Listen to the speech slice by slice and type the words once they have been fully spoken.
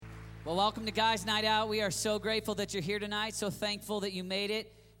Well, welcome to Guys Night Out. We are so grateful that you're here tonight, so thankful that you made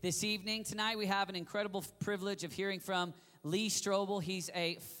it this evening. Tonight we have an incredible privilege of hearing from Lee Strobel. He's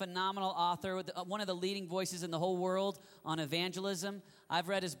a phenomenal author, one of the leading voices in the whole world on evangelism. I've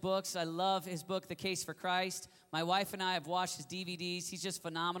read his books. I love his book, The Case for Christ. My wife and I have watched his DVDs. He's just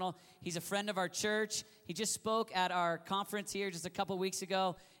phenomenal. He's a friend of our church. He just spoke at our conference here just a couple weeks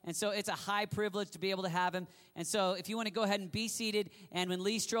ago. And so it's a high privilege to be able to have him. And so if you want to go ahead and be seated, and when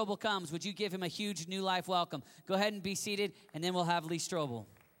Lee Strobel comes, would you give him a huge New Life welcome? Go ahead and be seated, and then we'll have Lee Strobel.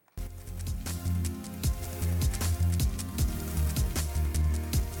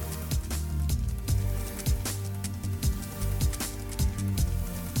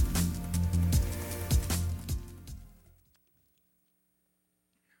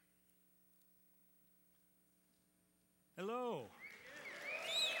 Hello.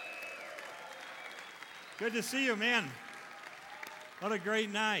 Good to see you, man. What a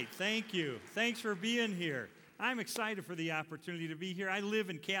great night. Thank you. Thanks for being here. I'm excited for the opportunity to be here. I live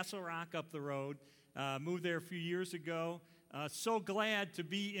in Castle Rock up the road. Moved there a few years ago. So glad to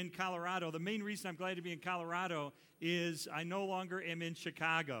be in Colorado. The main reason I'm glad to be in Colorado is I no longer am in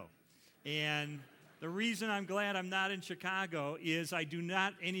Chicago. And the reason I'm glad I'm not in Chicago is I do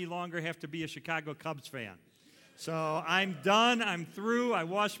not any longer have to be a Chicago Cubs fan. So I'm done. I'm through. I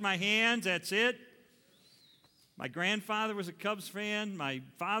washed my hands. That's it. My grandfather was a Cubs fan. My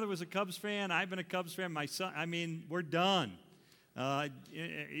father was a Cubs fan. I've been a Cubs fan. My son, we're done.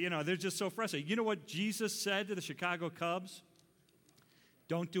 They're just so frustrating. You know what Jesus said to the Chicago Cubs?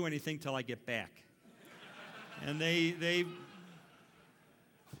 Don't do anything till I get back. And they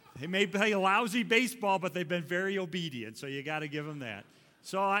may play lousy baseball, but they've been very obedient, so you got to give them that.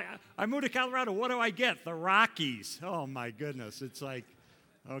 So I moved to Colorado. What do I get? The Rockies. Oh, my goodness. It's like,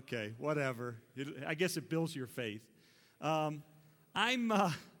 okay, whatever. I guess it builds your faith. I'm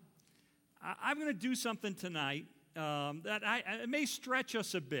going to do something tonight that it may stretch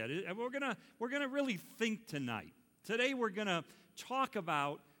us a bit. We're gonna really think tonight. Today we're going to talk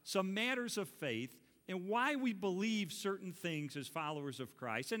about some matters of faith and why we believe certain things as followers of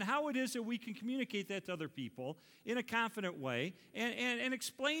Christ, and how it is that we can communicate that to other people in a confident way and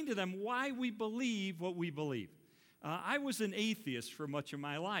explain to them why we believe what we believe. I was an atheist for much of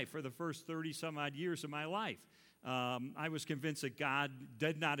my life, for the first 30-some-odd years of my life. I was convinced that God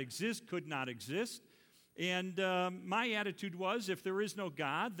did not exist, could not exist, and my attitude was, if there is no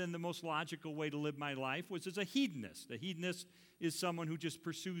God, then the most logical way to live my life was as a hedonist. A hedonist is someone who just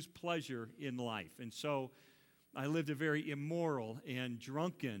pursues pleasure in life. And so I lived a very immoral and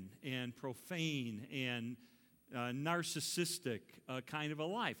drunken and profane and narcissistic kind of a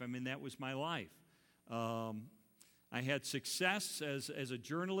life. That was my life. I had success as a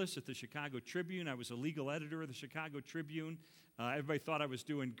journalist at the Chicago Tribune. I was a legal editor of the Chicago Tribune. Everybody thought I was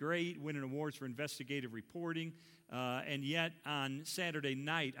doing great, winning awards for investigative reporting. And yet on Saturday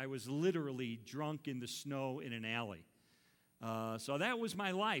night, I was literally drunk in the snow in an alley. So that was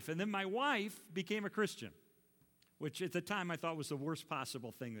my life. And then my wife became a Christian, which at the time I thought was the worst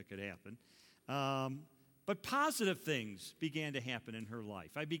possible thing that could happen. But positive things began to happen in her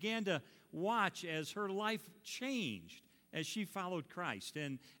life. I began to watch as her life changed as she followed Christ.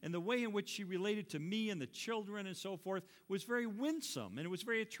 And the way in which she related to me and the children and so forth was very winsome, and it was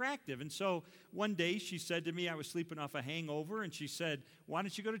very attractive. And so one day she said to me, I was sleeping off a hangover, and she said, why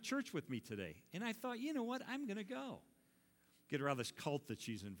don't you go to church with me today? And I thought, you know what, I'm going to go. Get her out of this cult that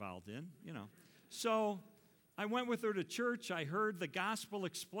she's involved in, So I went with her to church. I heard the gospel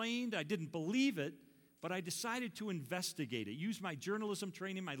explained. I didn't believe it, but I decided to investigate it, use my journalism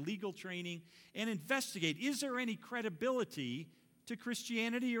training, my legal training, and investigate, is there any credibility to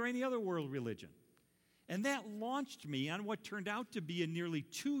Christianity or any other world religion? And that launched me on what turned out to be a nearly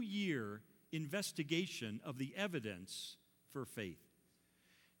 2-year investigation of the evidence for faith.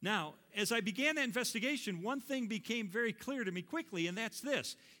 Now, as I began that investigation, one thing became very clear to me quickly, and that's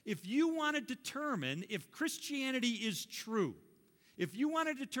this. If you want to determine if Christianity is true, if you want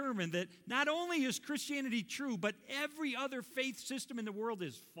to determine that not only is Christianity true, but every other faith system in the world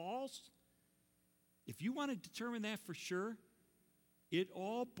is false, if you want to determine that for sure, it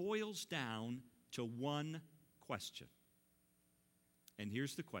all boils down to one question. And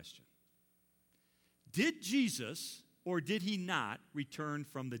here's the question. Did Jesus or did he not return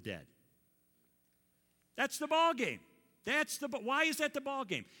from the dead? That's the ball game. Why is that the ball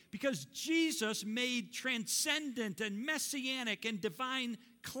game? Because Jesus made transcendent and messianic and divine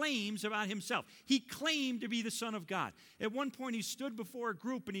claims about himself. He claimed to be the Son of God. At one point, he stood before a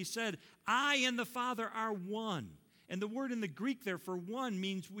group and he said, I and the Father are one. And the word in the Greek there for one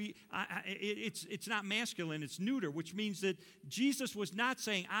means it's not masculine, it's neuter, which means that Jesus was not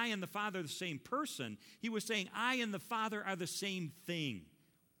saying I and the Father are the same person. He was saying I and the Father are the same thing.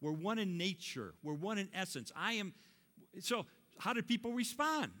 We're one in nature. We're one in essence. So how did people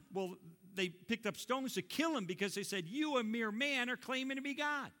respond? Well, they picked up stones to kill him because they said, you, a mere man, are claiming to be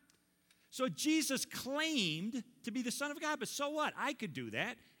God. So Jesus claimed to be the Son of God, but so what? I could do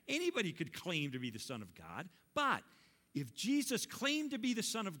that. Anybody could claim to be the Son of God. But if Jesus claimed to be the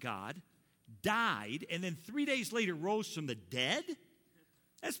Son of God, died, and then 3 days later rose from the dead,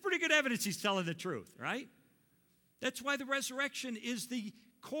 that's pretty good evidence he's telling the truth, right? That's why the resurrection is the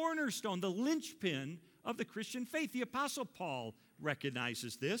cornerstone, the linchpin of the Christian faith. The Apostle Paul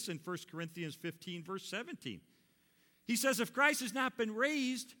recognizes this in 1 Corinthians 15, verse 17. He says, if Christ has not been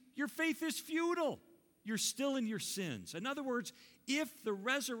raised, your faith is futile. You're still in your sins. In other words, if the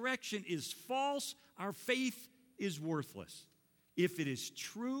resurrection is false, our faith is worthless. If it is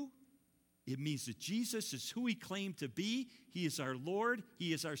true, it means that Jesus is who he claimed to be. He is our Lord.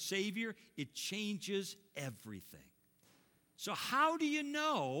 He is our Savior. It changes everything. So how do you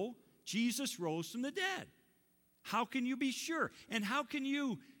know Jesus rose from the dead? How can you be sure? And how can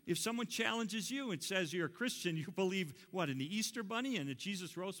you, if someone challenges you and says you're a Christian, you believe, what, in the Easter Bunny and that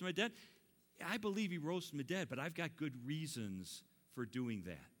Jesus rose from the dead? I believe he rose from the dead, but I've got good reasons for doing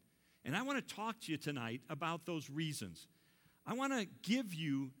that. And I want to talk to you tonight about those reasons. I want to give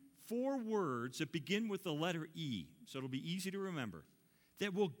you 4 words that begin with the letter E, so it'll be easy to remember,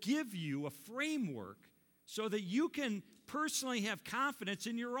 that will give you a framework so that you can personally have confidence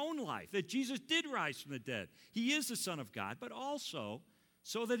in your own life that Jesus did rise from the dead. He is the Son of God, but also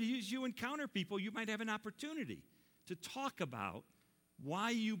so that as you encounter people, you might have an opportunity to talk about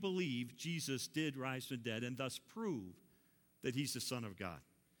why you believe Jesus did rise from the dead and thus prove that he's the Son of God.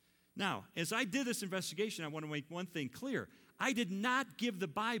 Now, as I did this investigation, I want to make one thing clear. I did not give the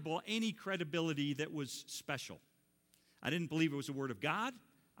Bible any credibility that was special. I didn't believe it was the Word of God.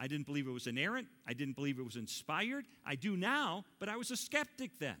 I didn't believe it was inerrant. I didn't believe it was inspired. I do now, but I was a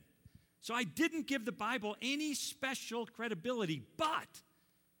skeptic then. So I didn't give the Bible any special credibility, but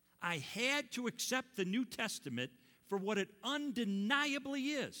I had to accept the New Testament for what it undeniably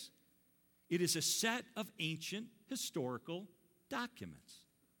is. It is a set of ancient historical documents.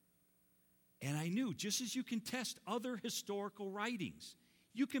 And I knew, just as you can test other historical writings,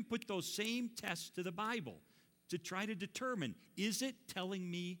 you can put those same tests to the Bible to try to determine, is it telling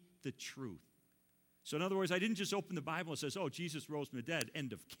me the truth? So in other words, I didn't just open the Bible and says, oh, Jesus rose from the dead,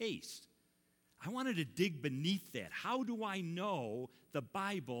 end of case. I wanted to dig beneath that. How do I know the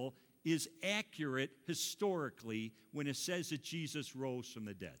Bible is accurate historically when it says that Jesus rose from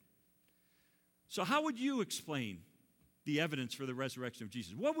the dead? So how would you explain the evidence for the resurrection of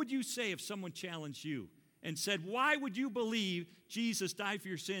Jesus? What would you say if someone challenged you and said, why would you believe Jesus died for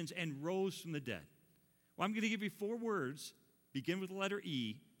your sins and rose from the dead? Well, I'm going to give you 4 words, begin with the letter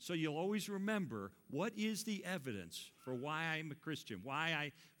E, so you'll always remember what is the evidence for why I'm a Christian, why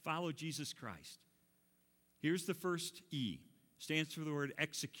I follow Jesus Christ. Here's the first E. Stands for the word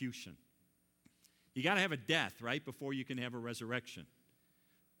execution. You got to have a death, right, before you can have a resurrection.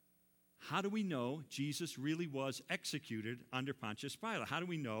 How do we know Jesus really was executed under Pontius Pilate? How do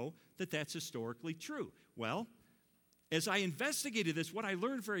we know that that's historically true? Well, as I investigated this, what I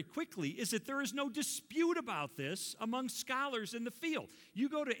learned very quickly is that there is no dispute about this among scholars in the field. You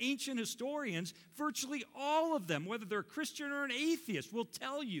go to ancient historians, virtually all of them, whether they're a Christian or an atheist, will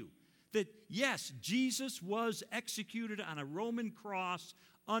tell you that, yes, Jesus was executed on a Roman cross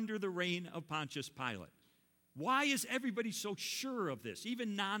under the reign of Pontius Pilate. Why is everybody so sure of this,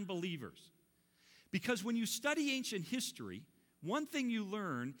 even non-believers? Because when you study ancient history, one thing you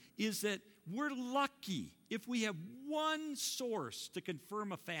learn is that we're lucky if we have one source to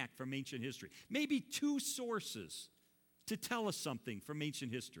confirm a fact from ancient history, maybe 2 sources to tell us something from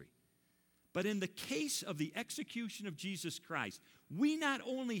ancient history. But in the case of the execution of Jesus Christ, we not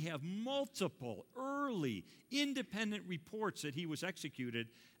only have multiple early independent reports that he was executed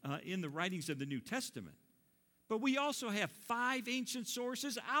in the writings of the New Testament, but we also have 5 ancient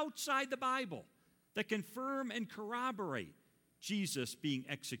sources outside the Bible that confirm and corroborate Jesus being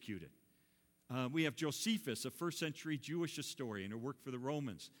executed. We have Josephus, a first-century Jewish historian who worked for the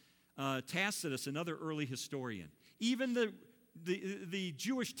Romans. Tacitus, another early historian. Even the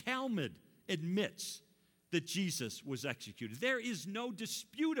Jewish Talmud admits that Jesus was executed. There is no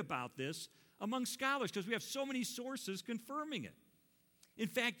dispute about this among scholars because we have so many sources confirming it. In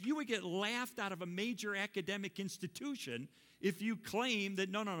fact, you would get laughed out of a major academic institution if you claim that,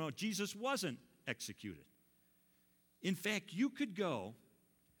 no, Jesus wasn't executed. In fact, you could go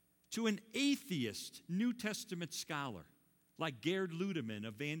to an atheist New Testament scholar like Gerd Ludemann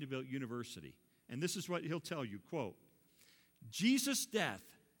of Vanderbilt University. And this is what he'll tell you, quote, Jesus' death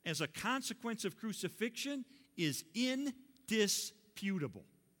as a consequence of crucifixion is indisputable.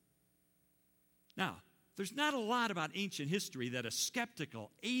 Now, there's not a lot about ancient history that a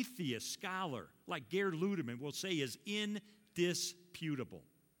skeptical, atheist scholar like Gerd Ludemann will say is indisputable.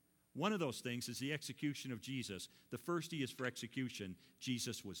 One of those things is the execution of Jesus. The first E is for execution.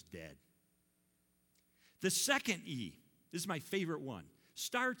 Jesus was dead. The second E, this is my favorite one,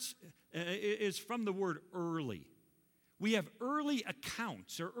 is from the word early. We have early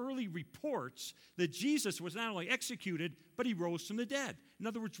accounts or early reports that Jesus was not only executed, but he rose from the dead. In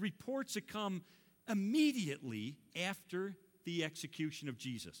other words, reports that come immediately after the execution of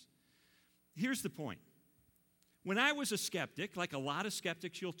Jesus. Here's the point. When I was a skeptic, like a lot of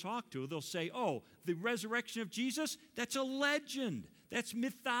skeptics you'll talk to, they'll say, oh, the resurrection of Jesus, that's a legend. That's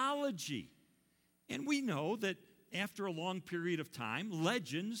mythology. And we know that after a long period of time,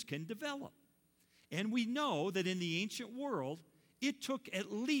 legends can develop. And we know that in the ancient world, it took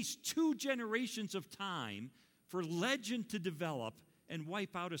at least 2 generations of time for legend to develop and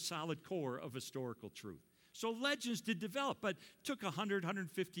wipe out a solid core of historical truth. So legends did develop, but it took 100,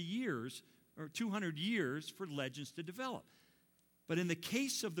 150 years or 200 years for legends to develop. But in the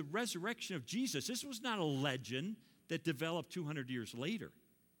case of the resurrection of Jesus, this was not a legend that developed 200 years later.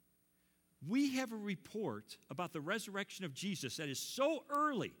 We have a report about the resurrection of Jesus that is so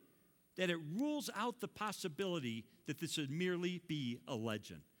early that it rules out the possibility that this would merely be a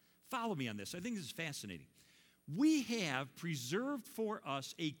legend. Follow me on this. I think this is fascinating. We have preserved for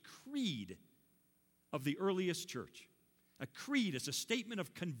us a creed of the earliest church. A creed is a statement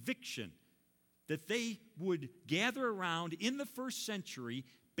of conviction that they would gather around in the first century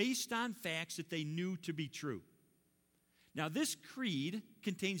based on facts that they knew to be true. Now, this creed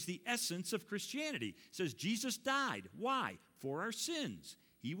contains the essence of Christianity. It says Jesus died. Why? For our sins.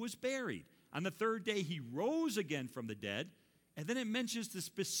 He was buried. On the 3rd day, he rose again from the dead. And then it mentions the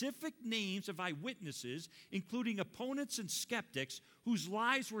specific names of eyewitnesses, including opponents and skeptics, whose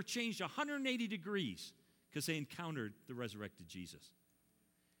lives were changed 180 degrees because they encountered the resurrected Jesus.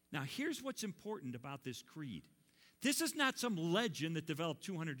 Now, here's what's important about this creed. This is not some legend that developed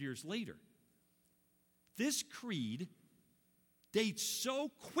 200 years later. This creed dates so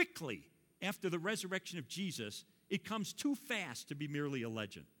quickly after the resurrection of Jesus, it comes too fast to be merely a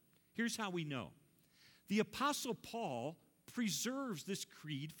legend. Here's how we know. The Apostle Paul preserves this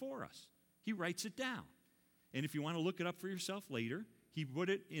creed for us. He writes it down. And if you want to look it up for yourself later, he put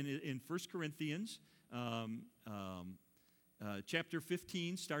it in 1 Corinthians chapter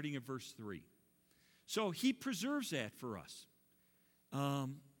 15, starting at verse 3. So he preserves that for us.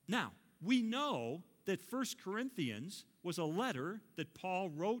 Now, we know that 1 Corinthians was a letter that Paul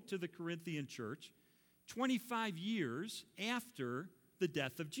wrote to the Corinthian church 25 years after the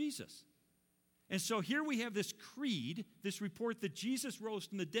death of Jesus. And so here we have this creed, this report that Jesus rose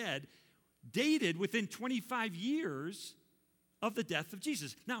from the dead, dated within 25 years of the death of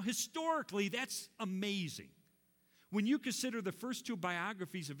Jesus. Now, historically, that's amazing. When you consider the first 2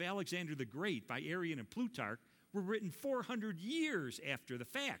 biographies of Alexander the Great by Arrian and Plutarch were written 400 years after the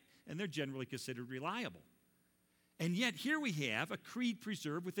fact, and they're generally considered reliable. And yet here we have a creed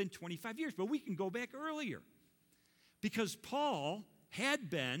preserved within 25 years, but we can go back earlier. Because Paul had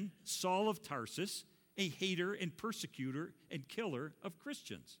been Saul of Tarsus, a hater and persecutor and killer of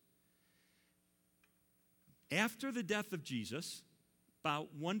Christians. After the death of Jesus,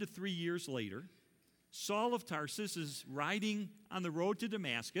 about 1 to 3 years later, Saul of Tarsus is riding on the road to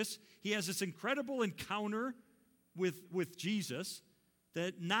Damascus. He has this incredible encounter with Jesus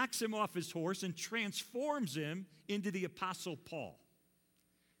that knocks him off his horse and transforms him into the Apostle Paul.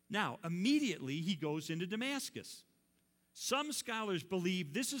 Now, immediately he goes into Damascus. Some scholars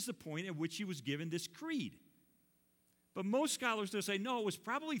believe this is the point at which he was given this creed. But most scholars will say, no, it was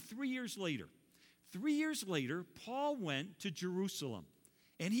probably 3 years later. 3 years later, Paul went to Jerusalem,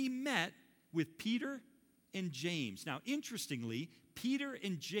 and he met with Peter and James. Now, interestingly, Peter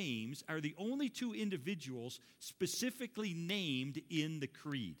and James are the only 2 individuals specifically named in the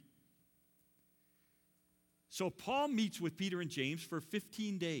creed. So Paul meets with Peter and James for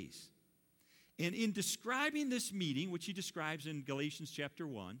 15 days. And in describing this meeting, which he describes in Galatians chapter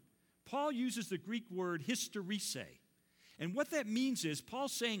 1, Paul uses the Greek word hysteresis. And what that means is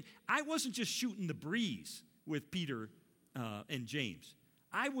Paul's saying, I wasn't just shooting the breeze with Peter and James.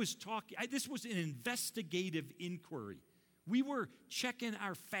 This was an investigative inquiry. We were checking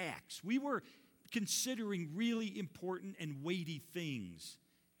our facts. We were considering really important and weighty things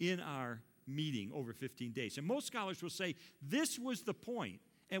in our meeting over 15 days. And most scholars will say this was the point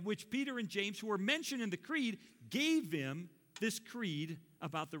at which Peter and James, who are mentioned in the creed, gave him this creed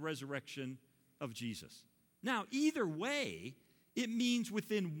about the resurrection of Jesus. Now, either way, it means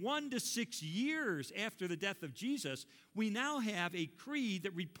within 1 to 6 years after the death of Jesus, we now have a creed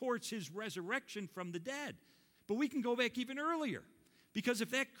that reports his resurrection from the dead. But we can go back even earlier, because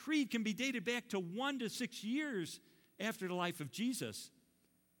if that creed can be dated back to 1 to 6 years after the life of Jesus,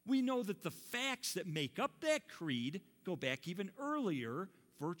 we know that the facts that make up that creed go back even earlier,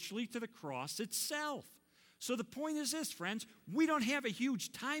 virtually to the cross itself. So the point is this, friends, we don't have a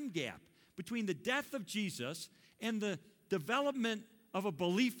huge time gap between the death of Jesus and the development of a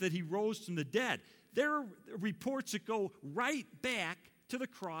belief that he rose from the dead. There are reports that go right back to the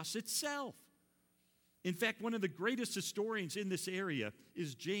cross itself. In fact, one of the greatest historians in this area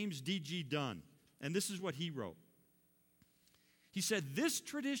is James D.G. Dunn, and this is what he wrote. He said, this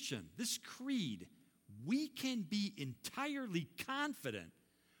tradition, this creed, we can be entirely confident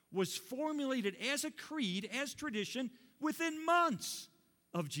was formulated as a creed, as tradition, within months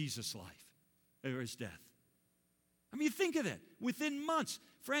of Jesus' life, or his death. I mean, think of that. Within months.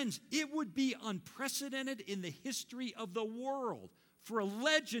 Friends, it would be unprecedented in the history of the world for a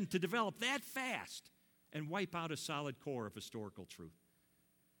legend to develop that fast and wipe out a solid core of historical truth.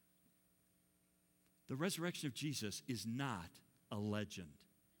 The resurrection of Jesus is not a legend.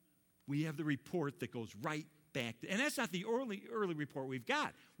 We have the report that goes right back. And that's not the early report we've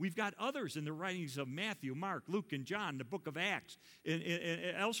got. We've got others in the writings of Matthew, Mark, Luke, and John, the book of Acts, and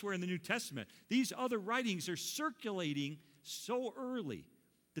elsewhere in the New Testament. These other writings are circulating so early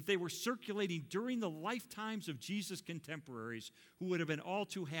that they were circulating during the lifetimes of Jesus' contemporaries, who would have been all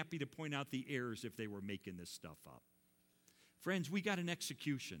too happy to point out the errors if they were making this stuff up. Friends, we got an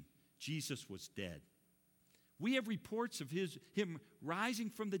execution. Jesus was dead. We have reports of him rising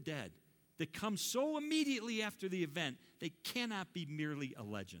from the dead that come so immediately after the event, they cannot be merely a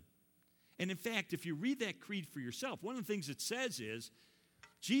legend. And in fact, if you read that creed for yourself, one of the things it says is,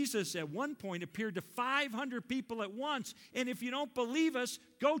 Jesus at one point appeared to 500 people at once, and if you don't believe us,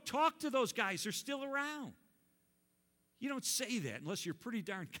 go talk to those guys. They're still around. You don't say that unless you're pretty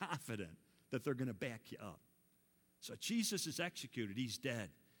darn confident that they're going to back you up. So Jesus is executed. He's dead.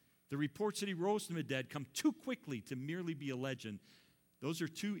 The reports that he rose from the dead come too quickly to merely be a legend. Those are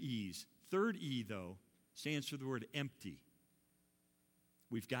 2 E's. Third E, though, stands for the word empty.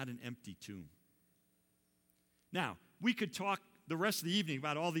 We've got an empty tomb. Now, we could talk the rest of the evening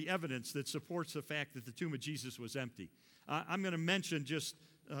about all the evidence that supports the fact that the tomb of Jesus was empty. I'm going to mention just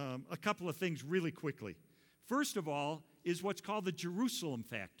a couple of things really quickly. First of all is what's called the Jerusalem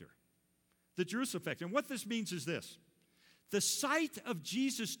factor. The Jerusalem factor. And what this means is this. The site of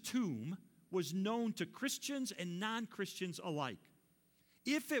Jesus' tomb was known to Christians and non-Christians alike.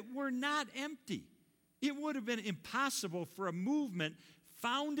 If it were not empty, it would have been impossible for a movement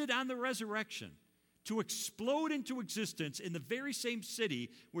founded on the resurrection to explode into existence in the very same city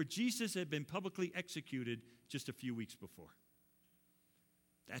where Jesus had been publicly executed just a few weeks before.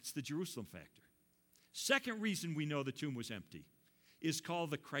 That's the Jerusalem factor. Second reason we know the tomb was empty is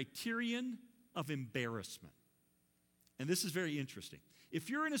called the criterion of embarrassment. And this is very interesting. If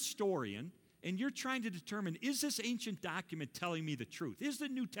you're an historian and you're trying to determine, is this ancient document telling me the truth? Is the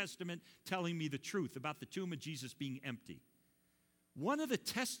New Testament telling me the truth about the tomb of Jesus being empty? One of the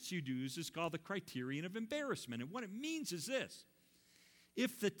tests you do is called the criterion of embarrassment. And what it means is this.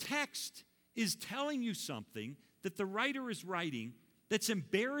 If the text is telling you something that the writer is writing that's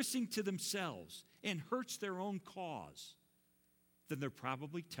embarrassing to themselves and hurts their own cause, then they're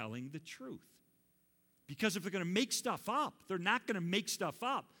probably telling the truth. Because if they're going to make stuff up, they're not going to make stuff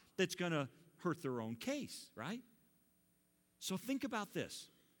up that's going to hurt their own case, right? So think about this.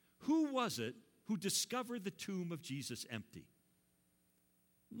 Who was it who discovered the tomb of Jesus empty?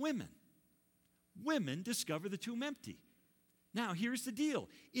 Women. Women discovered the tomb empty. Now, here's the deal.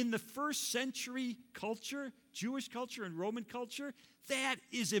 In the first century culture, Jewish culture and Roman culture, that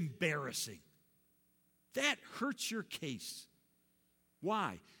is embarrassing. That hurts your case.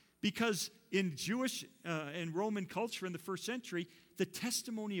 Why? Because in Jewish and Roman culture in the first century, the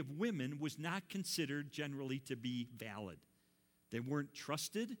testimony of women was not considered generally to be valid. They weren't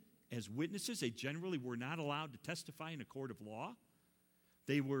trusted as witnesses. They generally were not allowed to testify in a court of law.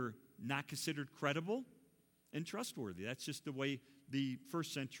 They were not considered credible and trustworthy. That's just the way the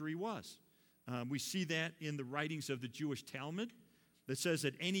first century was. We see that in the writings of the Jewish Talmud that says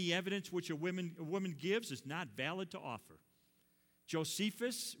that any evidence which a woman gives is not valid to offer.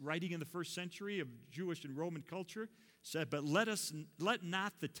 Josephus, writing in the first century of Jewish and Roman culture, said, but let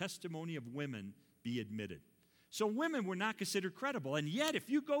not the testimony of women be admitted. So women were not considered credible. And yet, if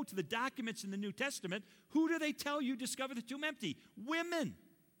you go to the documents in the New Testament, who do they tell you discovered the tomb empty? Women.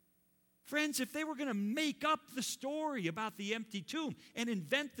 Friends, if they were going to make up the story about the empty tomb and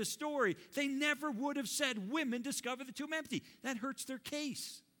invent the story, they never would have said women discovered the tomb empty. That hurts their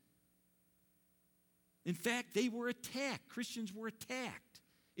case. In fact, they were attacked. Christians were attacked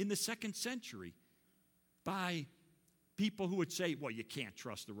in the 2nd century by people who would say, well, you can't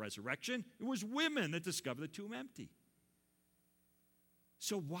trust the resurrection. It was women that discovered the tomb empty.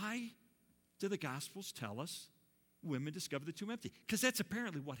 So why do the Gospels tell us women discovered the tomb empty? Because that's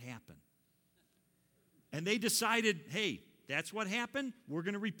apparently what happened. And they decided, hey, that's what happened. We're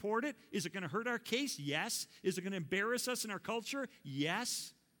going to report it. Is it going to hurt our case? Yes. Is it going to embarrass us in our culture?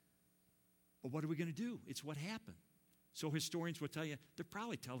 Yes. But what are we going to do? It's what happened. So historians will tell you they're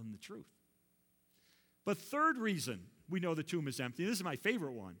probably telling the truth. But third reason we know the tomb is empty, this is my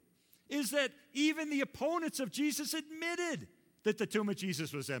favorite one, is that even the opponents of Jesus admitted that the tomb of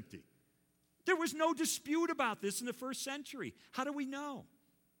Jesus was empty. There was no dispute about this in the 1st century. How do we know?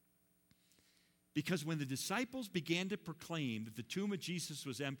 Because when the disciples began to proclaim that the tomb of Jesus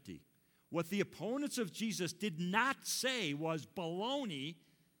was empty, what the opponents of Jesus did not say was baloney.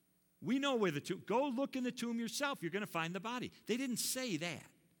 We know where the tomb, go look in the tomb yourself. You're going to find the body. They didn't say that.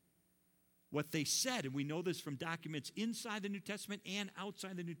 What they said, and we know this from documents inside the New Testament and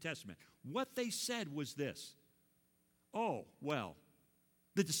outside the New Testament, what they said was this: oh, well,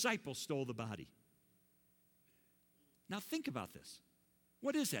 the disciples stole the body. Now think about this.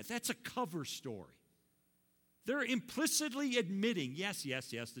 What is that? That's a cover story. They're implicitly admitting, yes,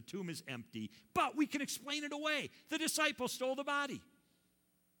 the tomb is empty, but we can explain it away. The disciples stole the body.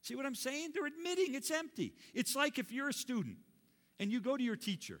 See what I'm saying? They're admitting it's empty. It's like if you're a student and you go to your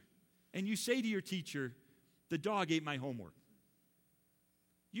teacher and you say to your teacher, the dog ate my homework.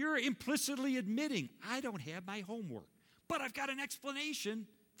 You're implicitly admitting, I don't have my homework, but I've got an explanation.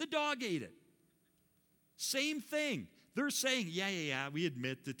 The dog ate it. Same thing. They're saying, yeah, we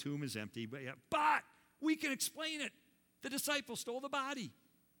admit the tomb is empty, but we can explain it. The disciples stole the body.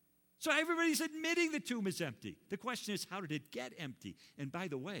 So everybody's admitting the tomb is empty. The question is, how did it get empty? And by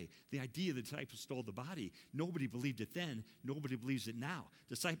the way, the idea the disciples stole the body, nobody believed it then, nobody believes it now.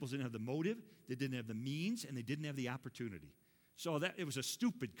 Disciples didn't have the motive, they didn't have the means, and they didn't have the opportunity. So it was a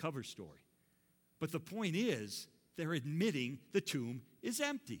stupid cover story. But the point is, they're admitting the tomb is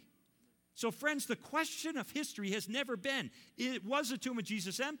empty. So friends, the question of history has never been, was the tomb of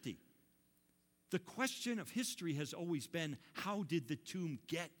Jesus empty? The question of history has always been, how did the tomb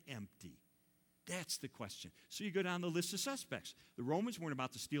get empty? That's the question. So you go down the list of suspects. The Romans weren't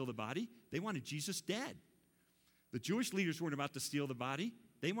about to steal the body. They wanted Jesus dead. The Jewish leaders weren't about to steal the body.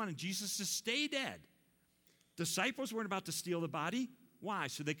 They wanted Jesus to stay dead. Disciples weren't about to steal the body. Why?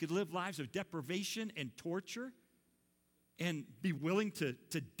 So they could live lives of deprivation and torture and be willing to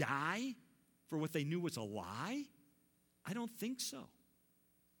die for what they knew was a lie? I don't think so.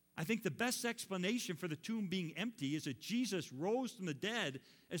 I think the best explanation for the tomb being empty is that Jesus rose from the dead,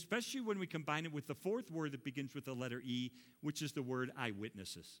 especially when we combine it with the fourth word that begins with the letter E, which is the word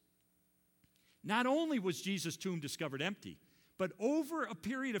eyewitnesses. Not only was Jesus' tomb discovered empty, but over a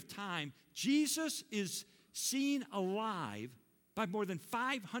period of time, Jesus is seen alive by more than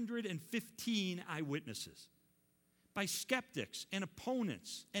 515 eyewitnesses, by skeptics and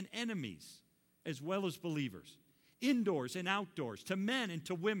opponents and enemies, as well as believers, indoors and outdoors, to men and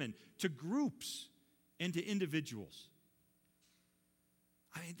to women, to groups and to individuals.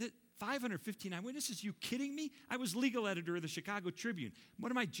 I mean, 515 eyewitnesses, you kidding me? I was legal editor of the Chicago Tribune.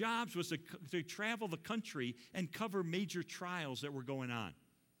 One of my jobs was to travel the country and cover major trials that were going on.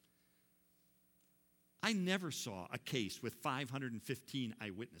 I never saw a case with 515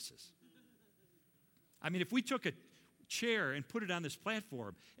 eyewitnesses. I mean, if we took a chair and put it on this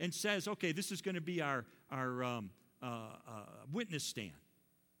platform and says, okay, this is going to be our witness stand.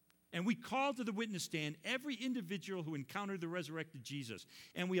 And we call to the witness stand every individual who encountered the resurrected Jesus.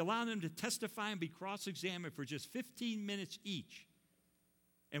 And we allow them to testify and be cross-examined for just 15 minutes each.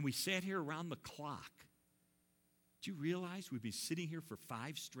 And we sat here around the clock. Do you realize we've been sitting here for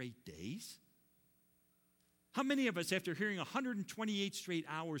 5 straight days? How many of us, after hearing 128 straight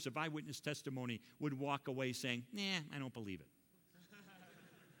hours of eyewitness testimony, would walk away saying, I don't believe it?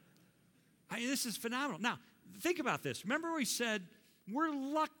 This is phenomenal. Now, think about this. Remember we said we're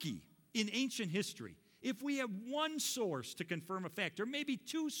lucky in ancient history if we have one source to confirm a fact, or maybe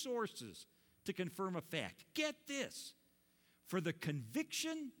 2 sources to confirm a fact. Get this. For the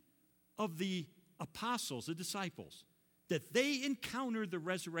conviction of the apostles, the disciples, that they encountered the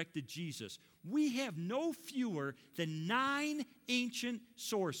resurrected Jesus, we have no fewer than 9 ancient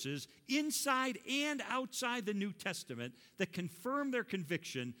sources inside and outside the New Testament that confirm their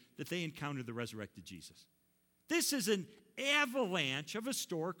conviction that they encountered the resurrected Jesus. This is an avalanche of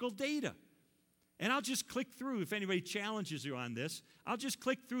historical data. And I'll just click through, if anybody challenges you on this, I'll just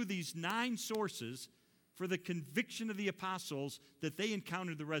click through these 9 sources for the conviction of the apostles that they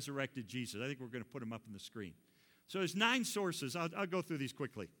encountered the resurrected Jesus. I think we're going to put them up on the screen. So there's 9 sources. I'll go through these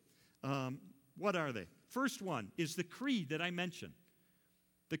quickly. What are they? First one is the creed that I mentioned.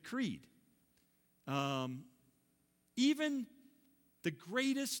 The creed. Even the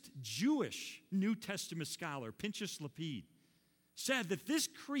greatest Jewish New Testament scholar, Pinchas Lapid, said that this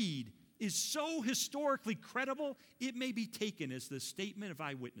creed is so historically credible, it may be taken as the statement of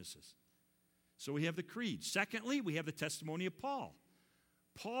eyewitnesses. So we have the creed. Secondly, we have the testimony of Paul.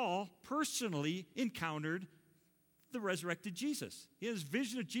 Paul personally encountered the resurrected Jesus. He had this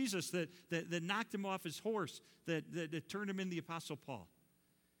vision of Jesus that knocked him off his horse, that turned him into the Apostle Paul.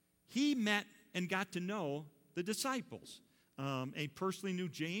 He met and got to know the disciples. And he personally knew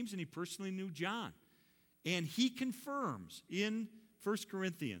James and he personally knew John. And he confirms in 1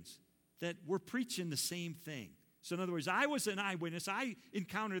 Corinthians that we're preaching the same thing. So in other words, I was an eyewitness. I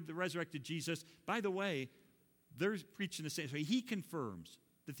encountered the resurrected Jesus. By the way, they're preaching the same thing. He confirms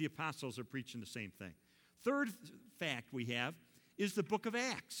that the apostles are preaching the same thing. Third fact we have is the book of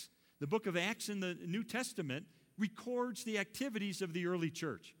Acts. The book of Acts in the New Testament records the activities of the early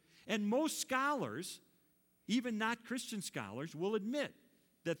church. And most scholars, even not Christian scholars, will admit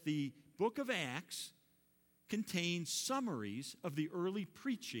that the book of Acts contains summaries of the early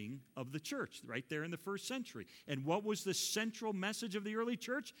preaching of the church right there in the first century. And what was the central message of the early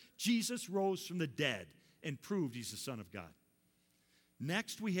church? Jesus rose from the dead and proved he's the Son of God.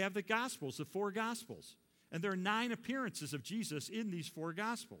 Next, we have the Gospels, the 4 Gospels. And there are 9 appearances of Jesus in these 4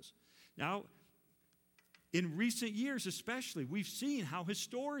 Gospels. Now, in recent years especially, we've seen how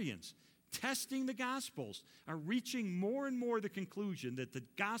historians testing the Gospels are reaching more and more the conclusion that the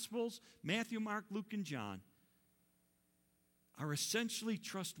Gospels, Matthew, Mark, Luke, and John, are essentially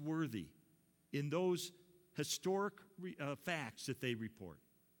trustworthy in those historic facts that they report.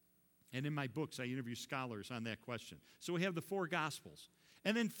 And in my books, I interview scholars on that question. So we have the 4 Gospels.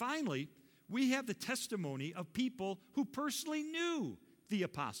 And then finally, we have the testimony of people who personally knew the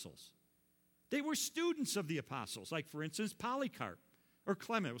apostles. They were students of the apostles, like, for instance, Polycarp or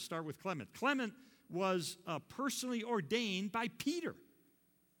Clement. We'll start with Clement. Clement was personally ordained by Peter.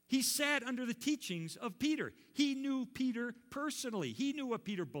 He sat under the teachings of Peter. He knew Peter personally. He knew what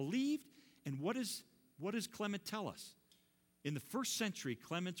Peter believed. And what does Clement tell us? In the first century,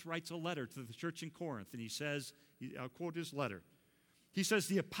 Clement writes a letter to the church in Corinth, and he says, I'll quote his letter. He says,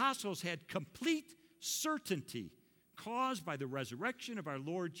 the apostles had complete certainty caused by the resurrection of our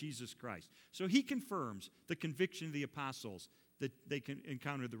Lord Jesus Christ. So he confirms the conviction of the apostles that they can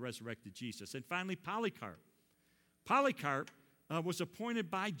encounter the resurrected Jesus. And finally, Polycarp. Polycarp was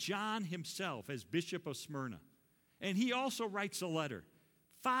appointed by John himself as Bishop of Smyrna. And he also writes a letter.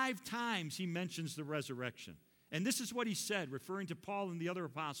 5 times he mentions the resurrection. And this is what he said, referring to Paul and the other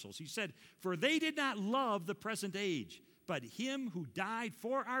apostles. He said, for they did not love the present age, but him who died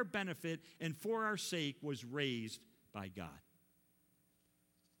for our benefit and for our sake was raised by God.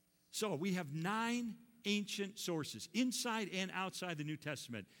 So we have 9 ancient sources, inside and outside the New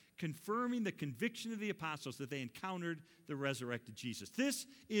Testament, confirming the conviction of the apostles that they encountered the resurrected Jesus. This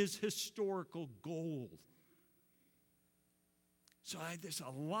is historical gold. So there's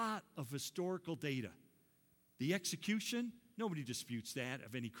a lot of historical data. The execution, nobody disputes that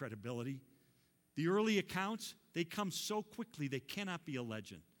of any credibility. The early accounts, they come so quickly they cannot be a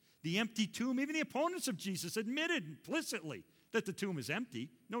legend. The empty tomb, even the opponents of Jesus admitted implicitly that the tomb is empty.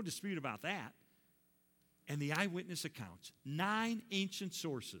 No dispute about that. And the eyewitness accounts, 9 ancient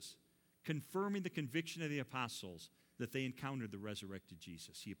sources confirming the conviction of the apostles that they encountered the resurrected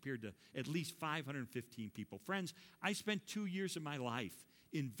Jesus. He appeared to at least 515 people. Friends, I spent 2 years of my life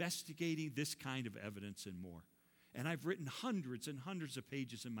investigating this kind of evidence and more. And I've written hundreds and hundreds of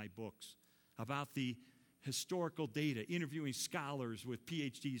pages in my books about the historical data, interviewing scholars with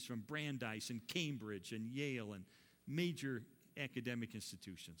PhDs from Brandeis and Cambridge and Yale and major academic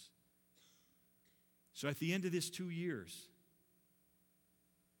institutions. So at the end of this 2 years,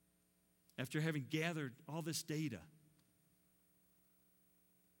 after having gathered all this data,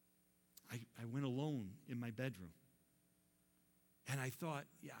 I went alone in my bedroom. And I thought,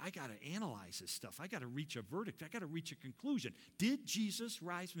 yeah, I got to analyze this stuff. I got to reach a verdict. I got to reach a conclusion. Did Jesus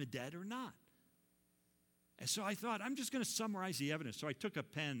rise from the dead or not? And so I thought, I'm just going to summarize the evidence. So I took a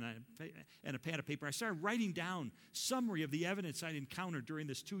pen and a pad of paper. I started writing down summary of the evidence I'd encountered during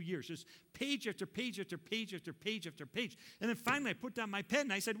this 2 years. Just page after page after page after page after page. And then finally I put down my pen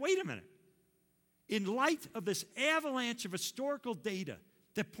and I said, wait a minute. In light of this avalanche of historical data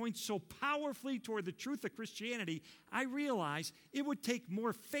that points so powerfully toward the truth of Christianity, I realized it would take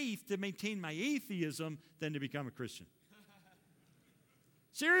more faith to maintain my atheism than to become a Christian.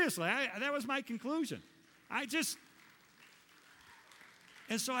 Seriously, that was my conclusion.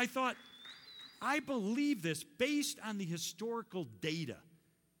 And so I thought, I believe this based on the historical data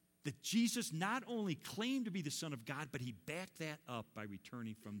that Jesus not only claimed to be the Son of God, but he backed that up by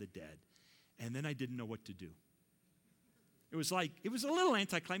returning from the dead. And then I didn't know what to do. It was a little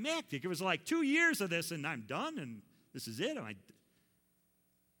anticlimactic. It was like 2 years of this and I'm done and this is it.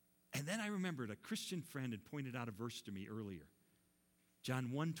 And then I remembered a Christian friend had pointed out a verse to me earlier.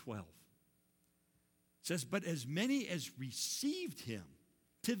 John 1:12 says, but as many as received him,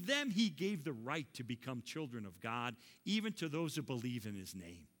 to them he gave the right to become children of God, even to those who believe in his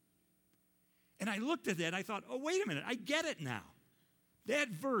name. And I looked at that and I thought, oh, wait a minute, I get it now. That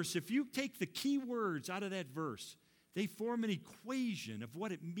verse, if you take the key words out of that verse, they form an equation of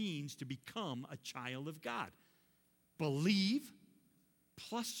what it means to become a child of God. Believe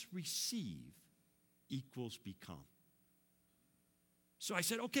plus receive equals become. So I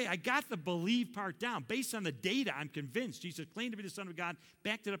said, okay, I got the believe part down. Based on the data, I'm convinced Jesus claimed to be the Son of God,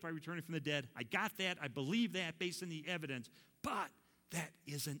 backed it up by returning from the dead. I got that. I believe that based on the evidence. But that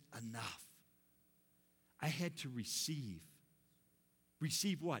isn't enough. I had to receive.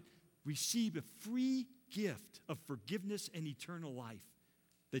 Receive what? Receive a free gift of forgiveness and eternal life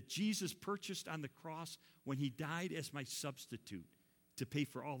that Jesus purchased on the cross when he died as my substitute to pay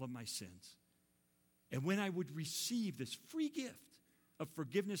for all of my sins. And when I would receive this free gift of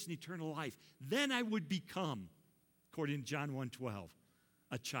forgiveness and eternal life, then I would become, according to John 1:12,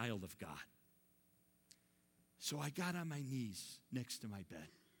 a child of God. So I got on my knees next to my bed.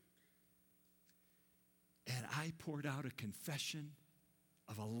 And I poured out a confession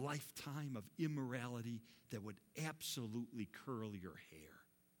of a lifetime of immorality that would absolutely curl your hair.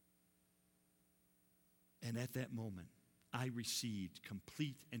 And at that moment, I received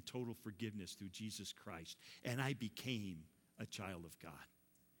complete and total forgiveness through Jesus Christ, and I became a child of God.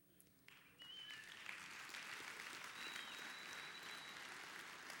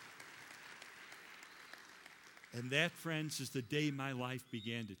 And that, friends, is the day my life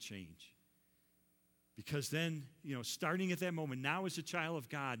began to change. Because then, starting at that moment, now as a child of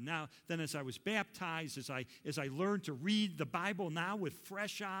God, then as I was baptized, as I learned to read the Bible now with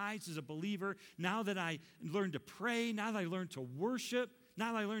fresh eyes as a believer, now that I learned to pray, now that I learned to worship,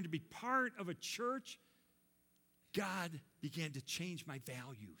 now that I learned to be part of a church, God began to change my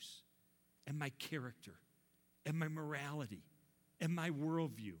values and my character and my morality and my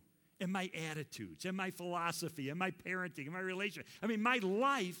worldview and my attitudes and my philosophy and my parenting and my relationship. My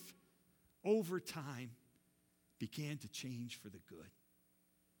life over time began to change for the good.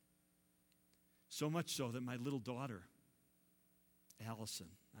 So much so that my little daughter, Allison,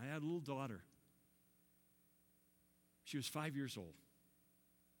 I had a little daughter. She was 5 years old.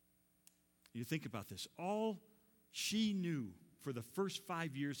 You think about this. All she knew for the first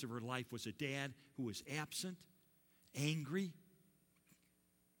 5 years of her life was a dad who was absent, angry,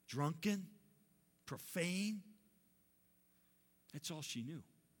 drunken, profane. That's all she knew.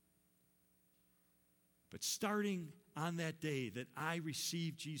 But starting on that day that I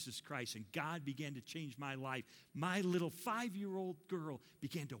received Jesus Christ and God began to change my life, my little 5-year-old girl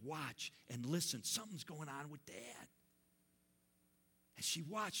began to watch and listen. Something's going on with Dad. And she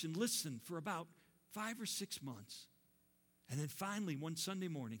watched and listened for about 5 or 6 months. And then finally, one Sunday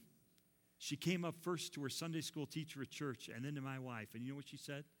morning, she came up first to her Sunday school teacher at church and then to my wife. And you know what she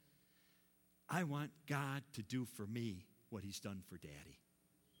said? I want God to do for me what he's done for Daddy.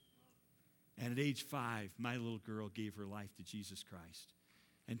 And at age 5, my little girl gave her life to Jesus Christ.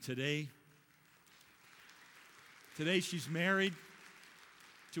 And today she's married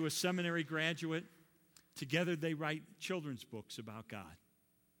to a seminary graduate. Together they write children's books about God.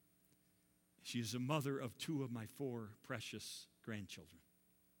 She is a mother of 2 of my 4 precious grandchildren.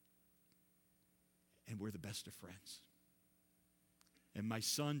 And we're the best of friends. And my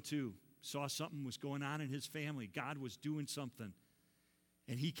son, too, saw something was going on in his family. God was doing something.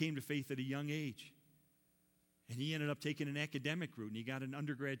 And he came to faith at a young age. And he ended up taking an academic route, and he got an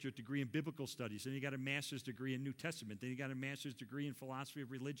undergraduate degree in biblical studies, and he got a master's degree in New Testament, then he got a master's degree in philosophy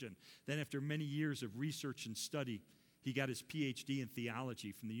of religion. Then after many years of research and study, he got his PhD in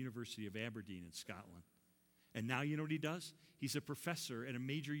theology from the University of Aberdeen in Scotland. And now you know what he does? He's a professor at a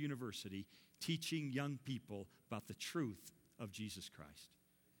major university teaching young people about the truth of Jesus Christ.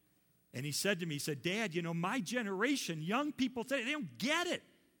 And he said to me, Dad, my generation, young people today, they don't get it.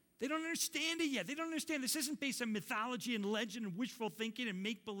 They don't understand it yet. They don't understand this isn't based on mythology and legend and wishful thinking and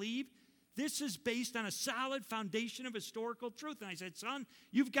make-believe. This is based on a solid foundation of historical truth. And I said, son,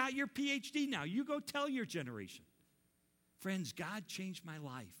 you've got your PhD now. You go tell your generation. Friends, God changed my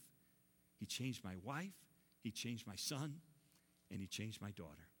life. He changed my wife. He changed my son. And he changed my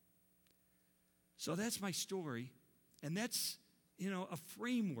daughter. So that's my story. And that's, a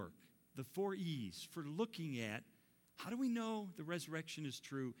framework, the 4 E's, for looking at how do we know the resurrection is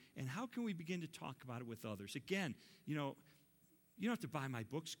true, and how can we begin to talk about it with others? Again, you don't have to buy my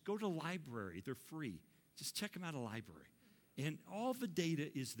books. Go to the library. They're free. Just check them out at a library. And all the data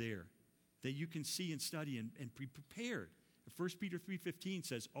is there that you can see and study and be prepared. 1 Peter 3:15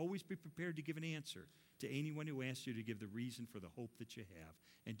 says, always be prepared to give an answer to anyone who asks you to give the reason for the hope that you have,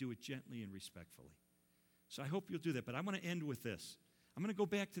 and do it gently and respectfully. So I hope you'll do that. But I want to end with this. I'm going to go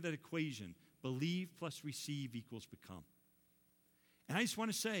back to that equation. Believe plus receive equals become. And I just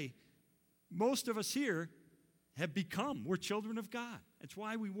want to say, most of us here have become. We're children of God. That's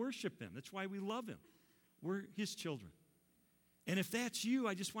why we worship him. That's why we love him. We're his children. And if that's you,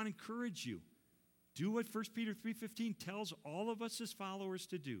 I just want to encourage you. Do what 1 Peter 3:15 tells all of us as followers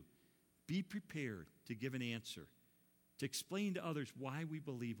to do. Be prepared to give an answer, to explain to others why we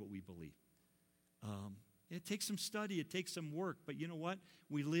believe what we believe. It takes some study, it takes some work, but you know what?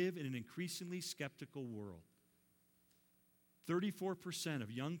 We live in an increasingly skeptical world. 34%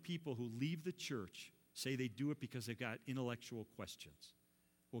 of young people who leave the church say they do it because they've got intellectual questions.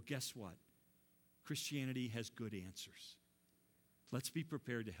 Well, guess what? Christianity has good answers. Let's be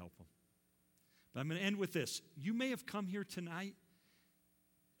prepared to help them. But I'm going to end with this. You may have come here tonight,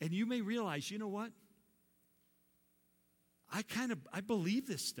 and you may realize, you know what? I believe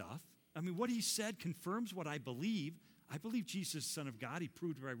this stuff. I mean, what he said confirms what I believe. I believe Jesus is the Son of God. He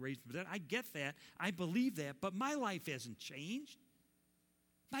proved I raised from the dead. I get that. I believe that. But my life hasn't changed.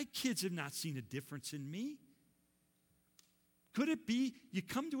 My kids have not seen a difference in me. Could it be you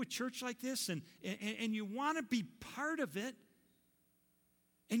come to a church like this and you want to be part of it,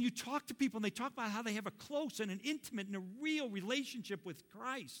 and you talk to people and they talk about how they have a close and an intimate and a real relationship with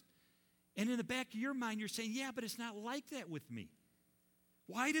Christ. And in the back of your mind, you're saying, yeah, but it's not like that with me.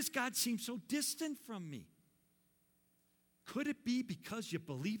 Why does God seem so distant from me? Could it be because you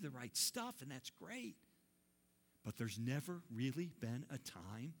believe the right stuff, and that's great? But there's never really been a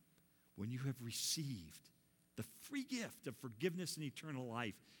time when you have received the free gift of forgiveness and eternal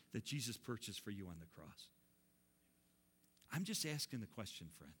life that Jesus purchased for you on the cross. I'm just asking the question,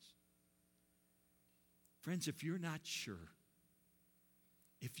 friends. Friends, if you're not sure,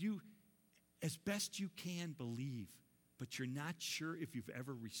 if you, as best you can, believe, but you're not sure if you've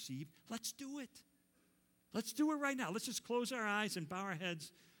ever received, let's do it. Let's do it right now. Let's just close our eyes and bow our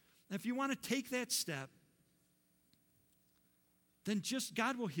heads. And if you want to take that step, then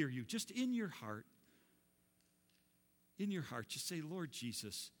God will hear you, just in your heart. In your heart, just say, Lord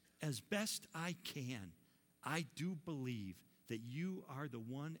Jesus, as best I can, I do believe that you are the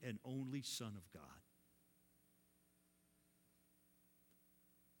one and only Son of God.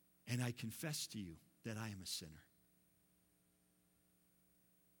 And I confess to you that I am a sinner.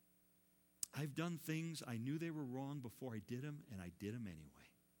 I've done things I knew they were wrong before I did them, and I did them anyway.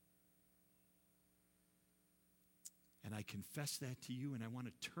 And I confess that to you, and I want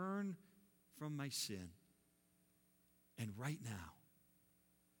to turn from my sin. And right now,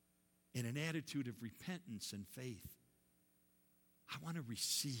 in an attitude of repentance and faith, I want to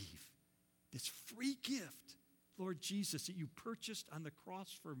receive this free gift, Lord Jesus, that you purchased on the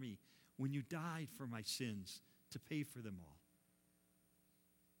cross for me when you died for my sins to pay for them all.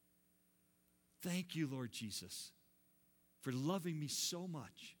 Thank you, Lord Jesus, for loving me so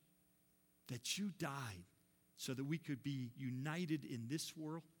much that you died so that we could be united in this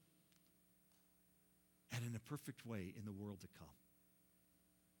world and in a perfect way in the world to come.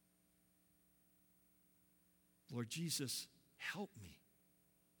 Lord Jesus, help me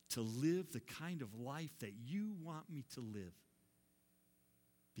to live the kind of life that you want me to live,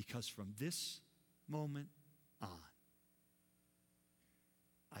 because from this moment on,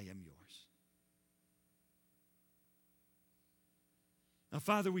 I am yours. Now,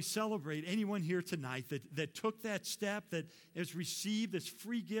 Father, we celebrate anyone here tonight that took that step, that has received this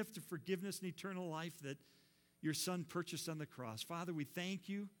free gift of forgiveness and eternal life that your Son purchased on the cross. Father, we thank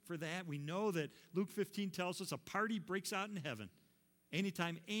you for that. We know that Luke 15 tells us a party breaks out in heaven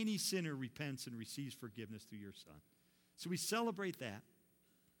anytime any sinner repents and receives forgiveness through your Son. So we celebrate that.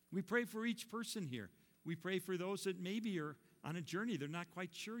 We pray for each person here. We pray for those that maybe are on a journey, they're not quite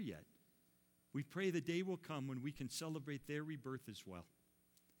sure yet. We pray the day will come when we can celebrate their rebirth as well.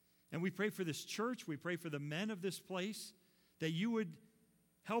 And we pray for this church, we pray for the men of this place, that you would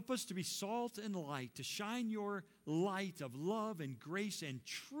help us to be salt and light, to shine your light of love and grace and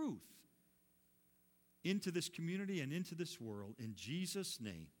truth into this community and into this world. In Jesus'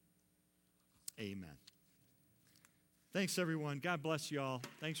 name, amen. Thanks, everyone. God bless you all.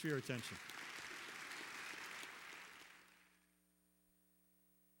 Thanks for your attention.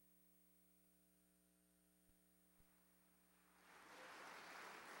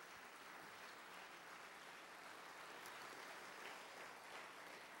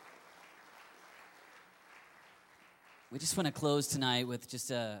 We just want to close tonight with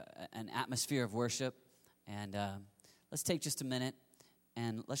just an atmosphere of worship. And let's take just a minute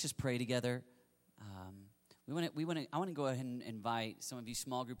and let's just pray together. I want to go ahead and invite some of you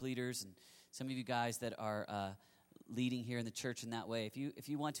small group leaders and some of you guys that are leading here in the church in that way. If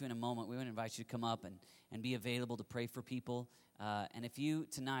you want to, in a moment, we want to invite you to come up and be available to pray for people. And if you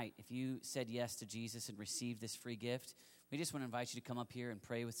said yes to Jesus and received this free gift, we just want to invite you to come up here and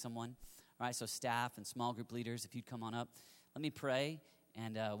pray with someone. All right, so staff and small group leaders, if you'd come on up, let me pray,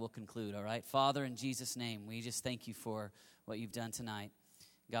 and we'll conclude, all right? Father, in Jesus' name, we just thank you for what you've done tonight.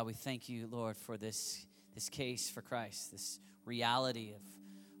 God, we thank you, Lord, for this case for Christ, this reality of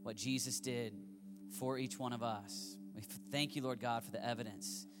what Jesus did for each one of us. We thank you, Lord God, for the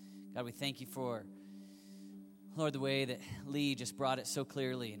evidence. God, we thank you for, Lord, the way that Lee just brought it so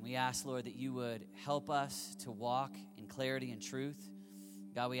clearly, and we ask, Lord, that you would help us to walk in clarity and truth.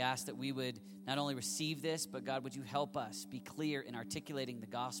 God, we ask that we would not only receive this, but God, would you help us be clear in articulating the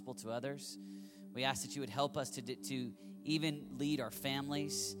gospel to others? We ask that you would help us to even lead our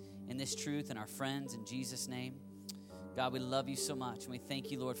families in this truth and our friends in Jesus' name. God, we love you so much, and we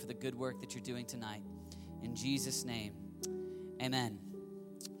thank you, Lord, for the good work that you're doing tonight. In Jesus' name, amen.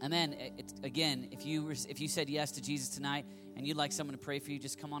 Amen. Again, if you said yes to Jesus tonight and you'd like someone to pray for you,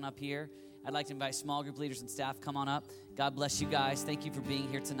 just come on up here. I'd like to invite small group leaders and staff, come on up. God bless you guys. Thank you for being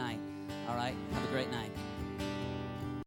here tonight. All right, have a great night.